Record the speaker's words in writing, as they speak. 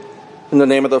In the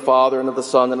name of the Father, and of the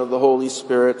Son, and of the Holy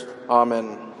Spirit.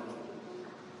 Amen.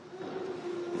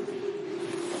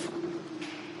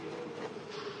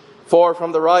 For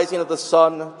from the rising of the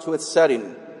sun to its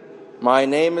setting, my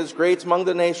name is great among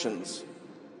the nations,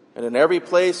 and in every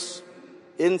place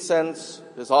incense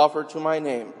is offered to my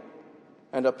name,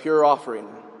 and a pure offering.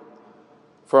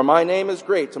 For my name is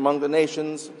great among the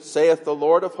nations, saith the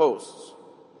Lord of hosts.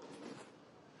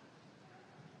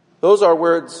 Those are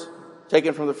words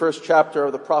taken from the first chapter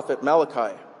of the prophet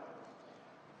Malachi.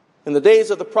 In the days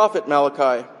of the prophet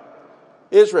Malachi,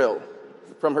 Israel,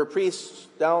 from her priests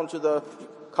down to the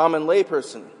common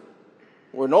layperson,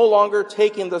 were no longer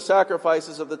taking the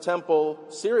sacrifices of the temple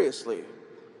seriously.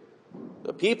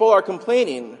 The people are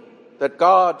complaining that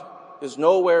God is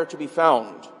nowhere to be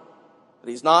found, that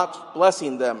He's not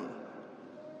blessing them.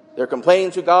 They're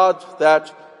complaining to God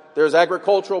that there's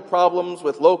agricultural problems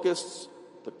with locusts.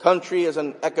 The country is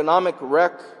an economic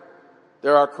wreck.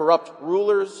 There are corrupt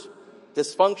rulers,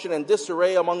 dysfunction and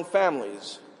disarray among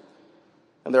families.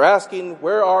 And they're asking,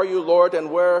 where are you, Lord,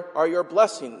 and where are your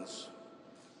blessings?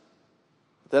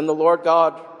 Then the Lord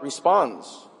God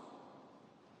responds.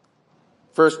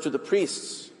 First to the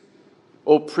priests.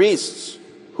 O priests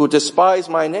who despise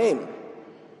my name,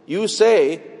 you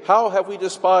say, how have we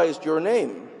despised your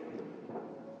name?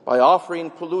 By offering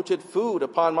polluted food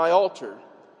upon my altar.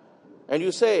 And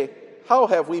you say, how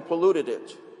have we polluted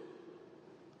it?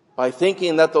 By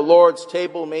thinking that the Lord's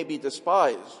table may be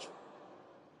despised.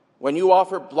 When you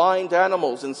offer blind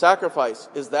animals in sacrifice,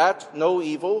 is that no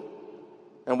evil?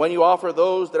 And when you offer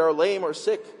those that are lame or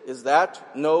sick, is that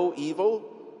no evil?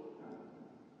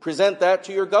 Present that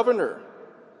to your governor.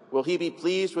 Will he be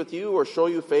pleased with you or show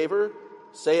you favor,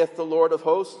 saith the Lord of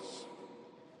hosts?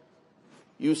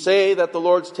 You say that the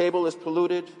Lord's table is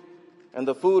polluted, and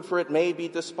the food for it may be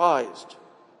despised.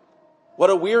 What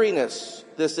a weariness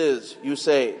this is, you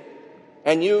say,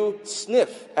 and you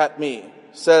sniff at me,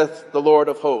 saith the Lord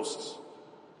of hosts.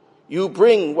 You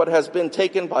bring what has been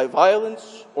taken by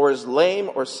violence, or is lame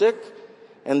or sick,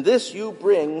 and this you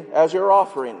bring as your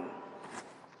offering.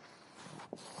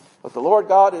 What the Lord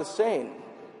God is saying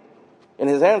in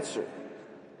His answer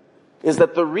is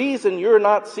that the reason you're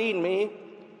not seeing me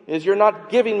is you're not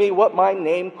giving me what my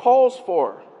name calls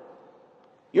for.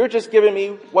 You're just giving me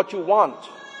what you want.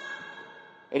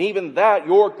 And even that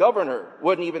your governor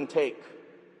wouldn't even take.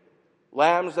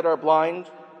 Lambs that are blind,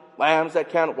 lambs that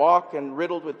can't walk and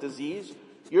riddled with disease,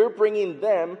 you're bringing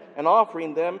them and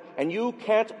offering them, and you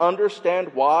can't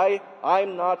understand why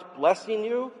I'm not blessing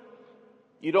you?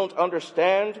 You don't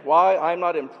understand why I'm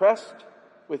not impressed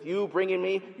with you bringing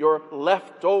me your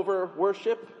leftover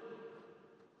worship?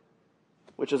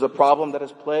 Which is a problem that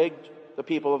has plagued the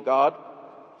people of God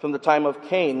from the time of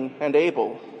Cain and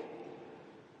Abel.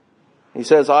 He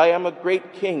says, I am a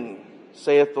great king,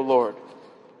 saith the Lord.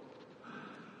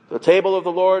 The table of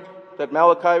the Lord that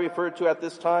Malachi referred to at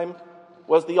this time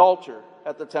was the altar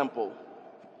at the temple.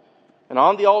 And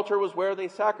on the altar was where they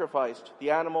sacrificed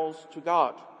the animals to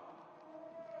God.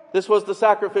 This was the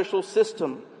sacrificial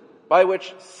system by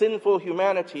which sinful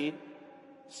humanity,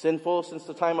 sinful since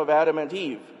the time of Adam and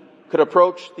Eve, could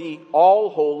approach the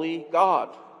all-holy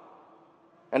God.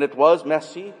 And it was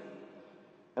messy.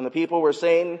 And the people were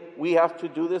saying, we have to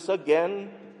do this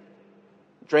again.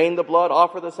 Drain the blood,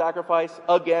 offer the sacrifice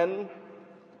again.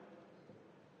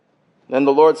 Then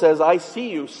the Lord says, I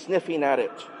see you sniffing at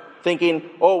it, thinking,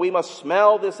 oh, we must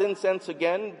smell this incense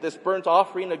again, this burnt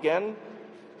offering again.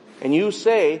 And you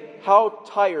say, how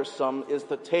tiresome is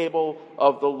the table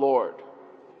of the Lord.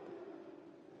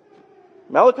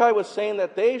 Malachi was saying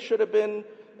that they should have been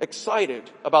excited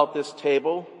about this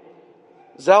table,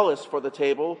 zealous for the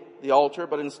table, the altar,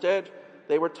 but instead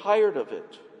they were tired of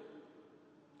it.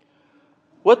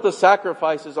 What the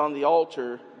sacrifices on the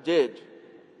altar did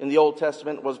in the Old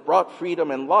Testament was brought freedom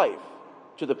and life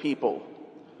to the people.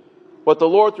 What the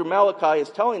Lord through Malachi is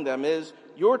telling them is,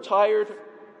 you're tired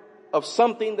of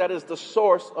something that is the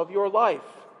source of your life.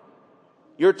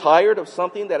 You're tired of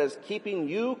something that is keeping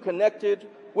you connected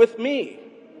with me,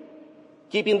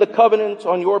 keeping the covenant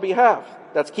on your behalf,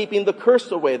 that's keeping the curse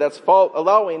away, that's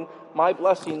allowing my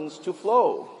blessings to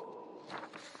flow.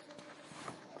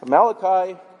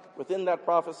 Malachi, within that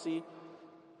prophecy,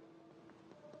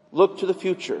 looked to the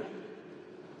future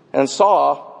and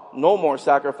saw no more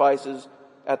sacrifices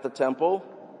at the temple.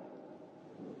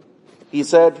 He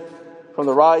said, from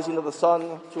the rising of the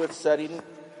sun to its setting,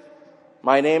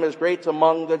 my name is great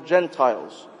among the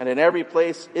Gentiles, and in every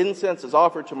place incense is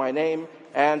offered to my name,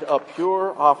 and a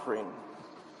pure offering.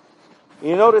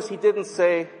 You notice he didn't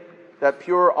say that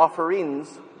pure offerings,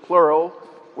 plural,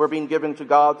 were being given to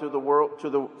God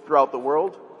throughout the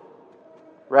world.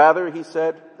 Rather, he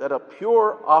said that a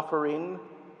pure offering,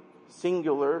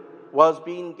 singular, was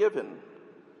being given.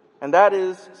 And that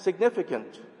is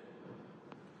significant.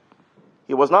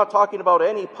 He was not talking about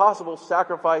any possible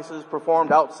sacrifices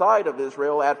performed outside of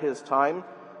Israel at his time.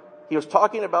 He was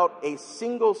talking about a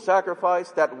single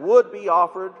sacrifice that would be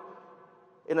offered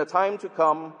in a time to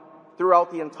come throughout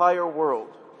the entire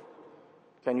world.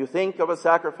 Can you think of a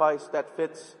sacrifice that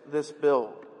fits this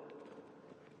bill?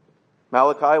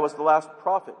 Malachi was the last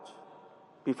prophet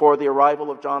before the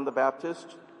arrival of John the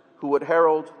Baptist, who would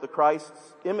herald the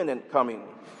Christ's imminent coming.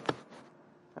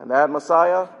 And that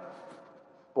Messiah,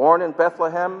 born in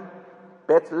Bethlehem,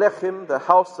 the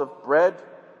house of bread,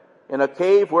 in a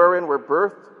cave wherein were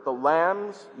birthed the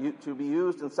lambs to be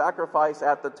used in sacrifice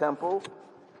at the temple,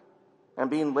 and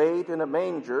being laid in a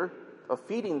manger, a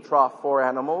feeding trough for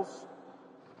animals,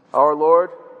 our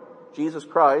Lord Jesus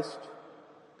Christ,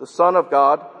 the Son of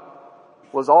God,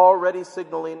 was already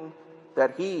signaling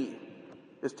that he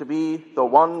is to be the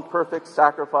one perfect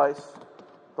sacrifice,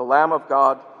 the Lamb of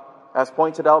God, as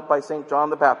pointed out by St. John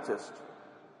the Baptist,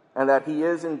 and that he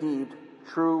is indeed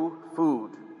true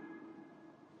food.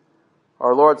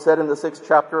 Our Lord said in the 6th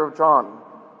chapter of John,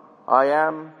 I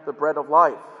am the bread of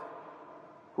life.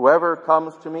 Whoever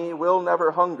comes to me will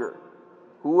never hunger.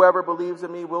 Whoever believes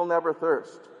in me will never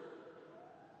thirst.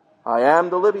 I am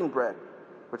the living bread,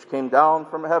 which came down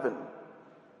from heaven.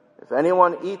 If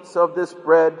anyone eats of this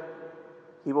bread,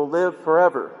 he will live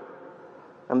forever.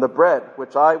 And the bread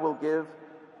which I will give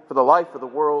for the life of the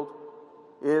world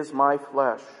is my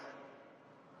flesh.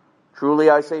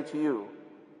 Truly I say to you,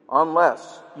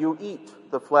 unless you eat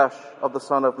the flesh of the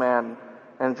Son of Man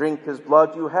and drink his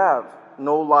blood, you have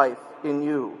no life in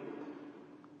you.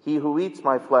 He who eats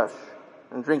my flesh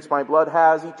and drinks my blood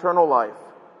has eternal life,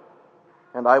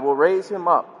 and I will raise him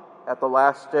up at the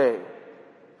last day.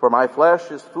 For my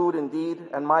flesh is food indeed,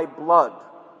 and my blood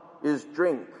is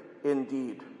drink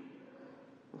indeed.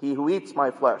 He who eats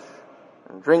my flesh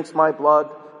and drinks my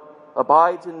blood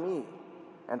abides in me,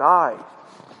 and I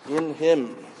in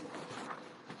him.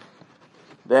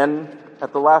 Then,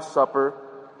 at the Last Supper,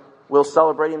 while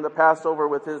celebrating the Passover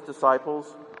with his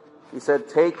disciples, he said,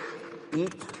 take,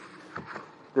 eat,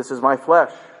 this is my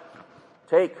flesh.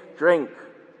 Take, drink,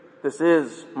 this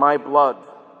is my blood.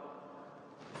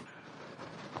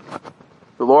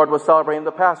 The Lord was celebrating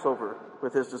the Passover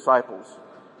with his disciples.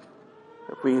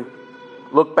 If we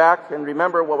look back and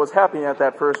remember what was happening at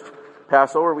that first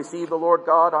Passover, we see the Lord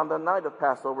God on the night of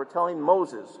Passover telling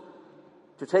Moses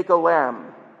to take a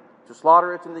lamb, to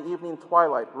slaughter it in the evening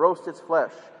twilight, roast its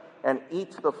flesh, and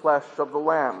eat the flesh of the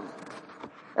lamb.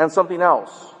 And something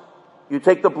else. You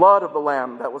take the blood of the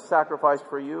lamb that was sacrificed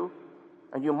for you,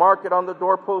 and you mark it on the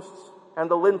doorposts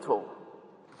and the lintel.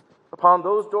 Upon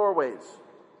those doorways,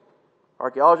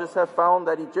 archaeologists have found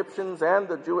that Egyptians and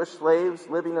the Jewish slaves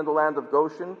living in the land of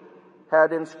Goshen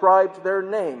had inscribed their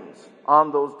names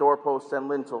on those doorposts and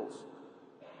lintels.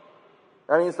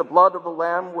 That means the blood of the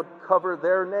lamb would cover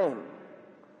their name.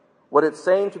 What it's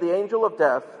saying to the angel of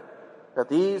death, that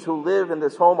these who live in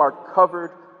this home are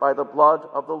covered by the blood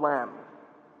of the lamb,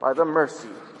 by the mercy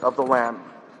of the lamb.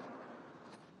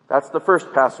 That's the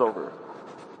first Passover.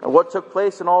 And what took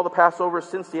place in all the Passovers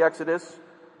since the Exodus,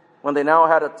 when they now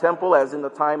had a temple as in the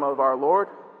time of our Lord?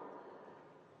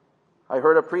 I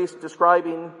heard a priest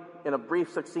describing in a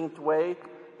brief, succinct way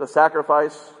the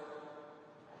sacrifice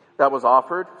that was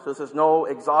offered. So this is no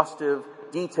exhaustive,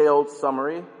 detailed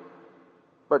summary.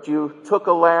 But you took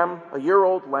a lamb, a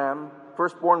year-old lamb,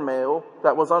 firstborn male,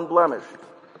 that was unblemished.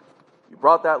 You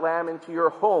brought that lamb into your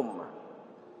home.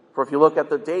 For if you look at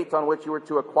the date on which you were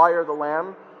to acquire the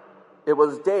lamb, it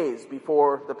was days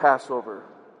before the Passover.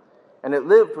 And it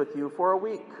lived with you for a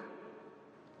week.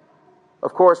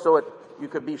 Of course, so you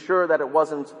could be sure that it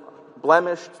wasn't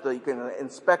blemished, that you can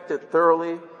inspect it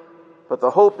thoroughly. But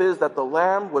the hope is that the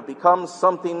lamb would become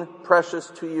something precious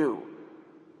to you,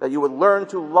 that you would learn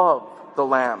to love the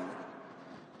lamb.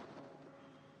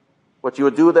 What you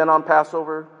would do then on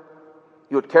Passover,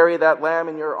 you would carry that lamb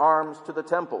in your arms to the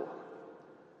temple.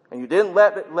 And you didn't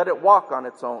let it walk on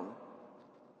its own.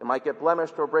 It might get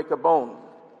blemished or break a bone.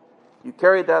 You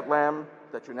carried that lamb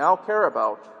that you now care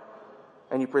about,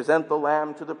 and you present the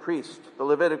lamb to the priest, the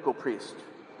Levitical priest.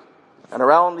 And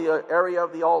around the area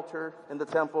of the altar in the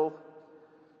temple,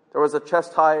 there was a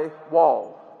chest-high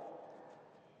wall.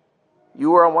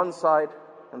 You were on one side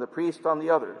and the priest on the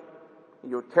other.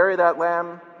 You would carry that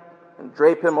lamb and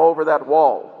drape him over that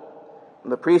wall.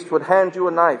 And the priest would hand you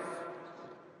a knife,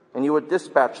 and you would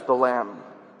dispatch the lamb.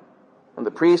 And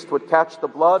the priest would catch the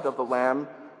blood of the lamb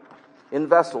in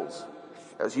vessels,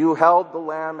 as you held the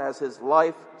lamb as his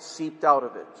life seeped out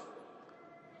of it.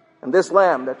 And this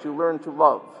lamb that you learned to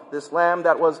love, this lamb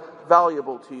that was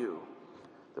valuable to you,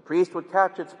 the priest would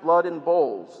catch its blood in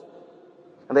bowls,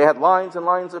 and they had lines and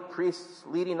lines of priests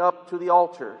leading up to the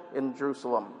altar in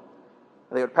Jerusalem.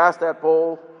 And they would pass that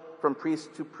bowl from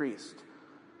priest to priest.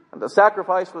 And the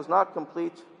sacrifice was not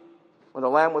complete when the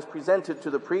lamb was presented to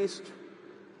the priest,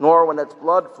 nor when its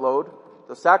blood flowed.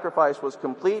 The sacrifice was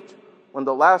complete when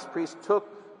the last priest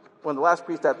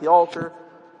at the altar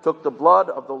took the blood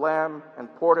of the lamb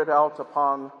and poured it out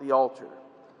upon the altar.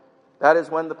 That is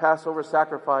when the Passover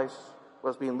sacrifice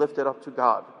was being lifted up to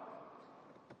God.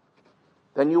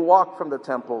 Then you walk from the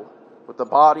temple with the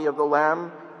body of the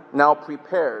lamb now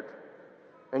prepared,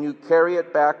 and you carry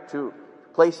it back to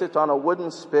place it on a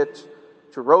wooden spit,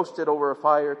 to roast it over a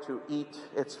fire, to eat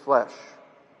its flesh.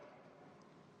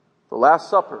 The Last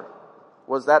Supper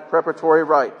was that preparatory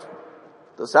rite.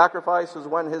 The sacrifice is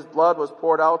when his blood was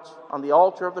poured out on the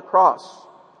altar of the cross.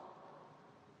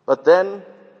 But then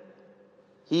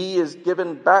he is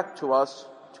given back to us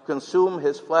to consume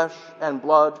his flesh and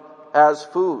blood as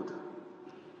food.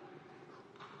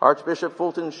 Archbishop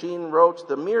Fulton Sheen wrote,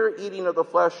 "The mere eating of the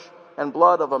flesh and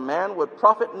blood of a man would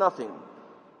profit nothing,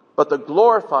 but the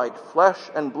glorified flesh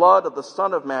and blood of the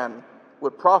Son of Man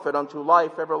would profit unto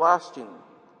life everlasting.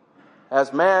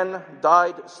 As man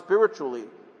died spiritually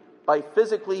by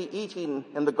physically eating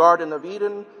in the Garden of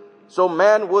Eden, so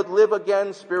man would live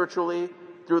again spiritually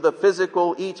through the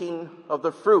physical eating of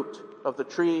the fruit of the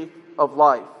tree of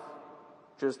life,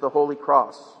 which is the Holy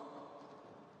Cross."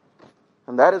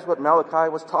 And that is what Malachi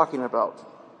was talking about.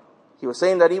 He was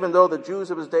saying that even though the Jews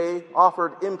of his day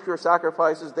offered impure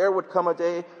sacrifices, there would come a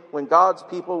day when God's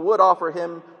people would offer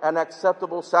him an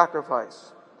acceptable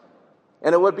sacrifice.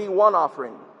 And it would be one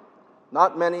offering,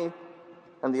 not many,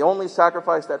 and the only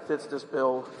sacrifice that fits this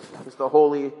bill is the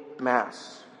Holy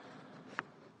Mass.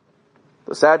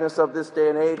 The sadness of this day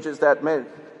and age is that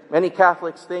many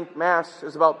Catholics think Mass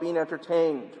is about being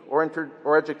entertained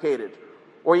or educated,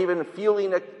 or even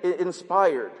feeling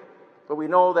inspired, but we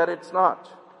know that it's not.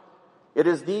 It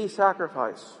is the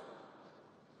sacrifice,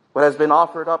 what has been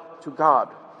offered up to God.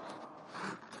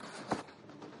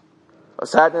 A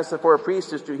sadness for a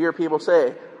priest is to hear people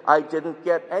say, "I didn't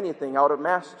get anything out of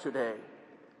Mass today."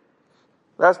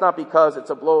 That's not because it's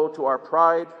a blow to our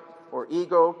pride or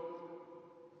ego,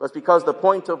 but it's because the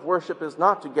point of worship is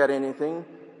not to get anything.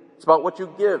 It's about what you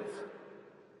give.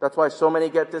 That's why so many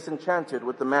get disenchanted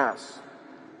with the Mass.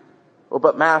 Oh,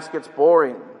 but Mass gets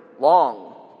boring,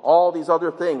 long, all these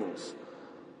other things.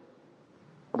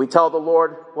 And we tell the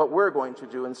Lord what we're going to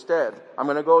do instead. I'm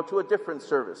going to go to a different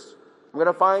service. I'm going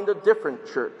to find a different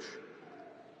church,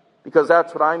 because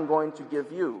that's what I'm going to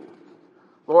give you.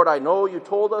 Lord, I know you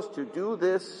told us to do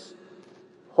this.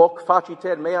 Hoc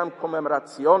facite meam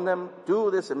commemorationem.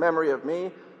 Do this in memory of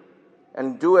me,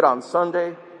 and do it on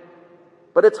Sunday.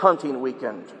 But it's hunting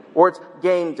weekend, or it's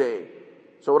game day.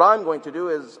 So what I'm going to do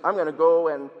is I'm going to go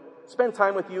and spend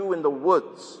time with you in the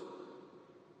woods,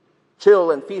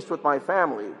 chill and feast with my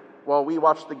family while we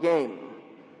watch the game.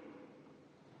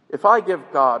 If I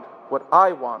give God what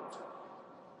I want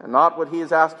and not what he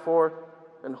has asked for,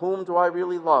 then whom do I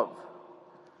really love?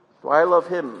 Do I love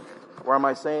him, or am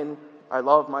I saying I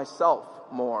love myself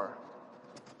more?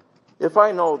 If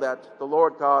I know that the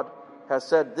Lord God has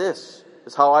said this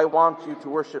is how I want you to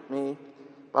worship me,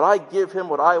 but I give him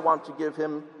what I want to give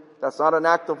him, that's not an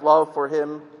act of love for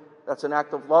him, that's an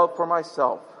act of love for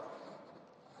myself.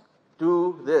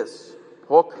 Do this,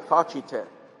 hoc facite.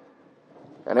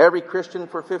 And every Christian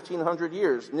for 1,500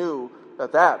 years knew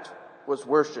that that was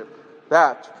worship.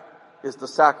 That is the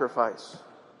sacrifice.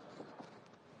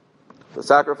 The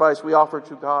sacrifice we offer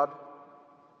to God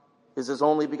is his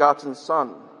only begotten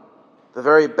Son, the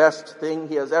very best thing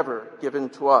he has ever given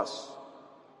to us.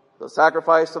 The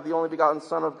sacrifice of the only begotten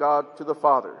Son of God to the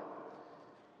Father.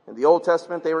 In the Old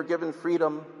Testament, they were given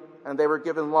freedom and they were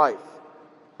given life.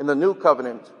 In the New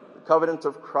Covenant, the covenant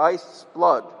of Christ's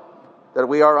blood that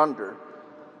we are under,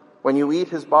 when you eat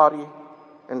his body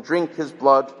and drink his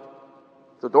blood,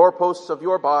 the doorposts of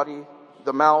your body,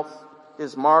 the mouth,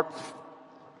 is marked,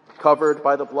 covered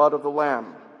by the blood of the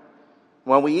Lamb.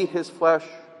 When we eat his flesh,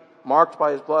 marked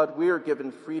by his blood, we are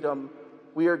given freedom,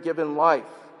 we are given life.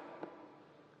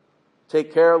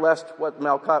 Take care lest what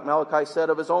Malachi said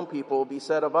of his own people be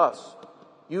said of us.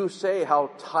 You say how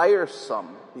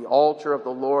tiresome the altar of the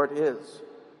Lord is,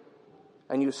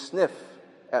 and you sniff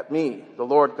at me, the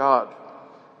Lord God.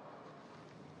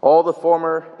 All the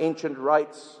former ancient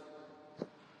rites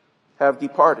have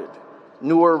departed.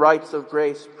 Newer rites of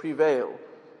grace prevail.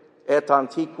 Et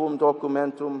antiquum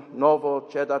documentum novo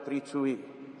cedat ritui.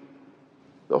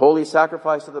 The holy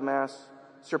sacrifice of the Mass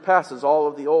surpasses all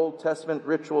of the Old Testament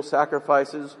ritual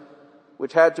sacrifices,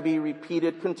 which had to be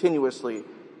repeated continuously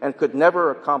and could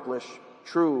never accomplish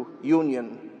true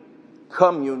union,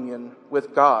 communion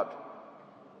with God.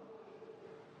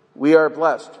 We are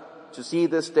blessed to see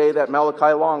this day that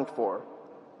Malachi longed for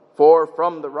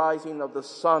from the rising of the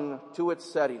sun to its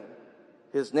setting,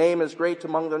 his name is great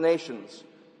among the nations,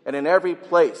 and in every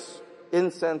place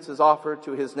incense is offered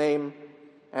to his name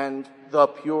and the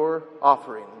pure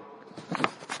offering.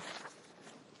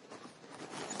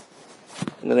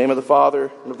 In the name of the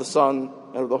Father, and of the Son,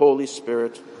 and of the Holy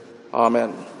Spirit.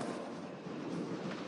 Amen.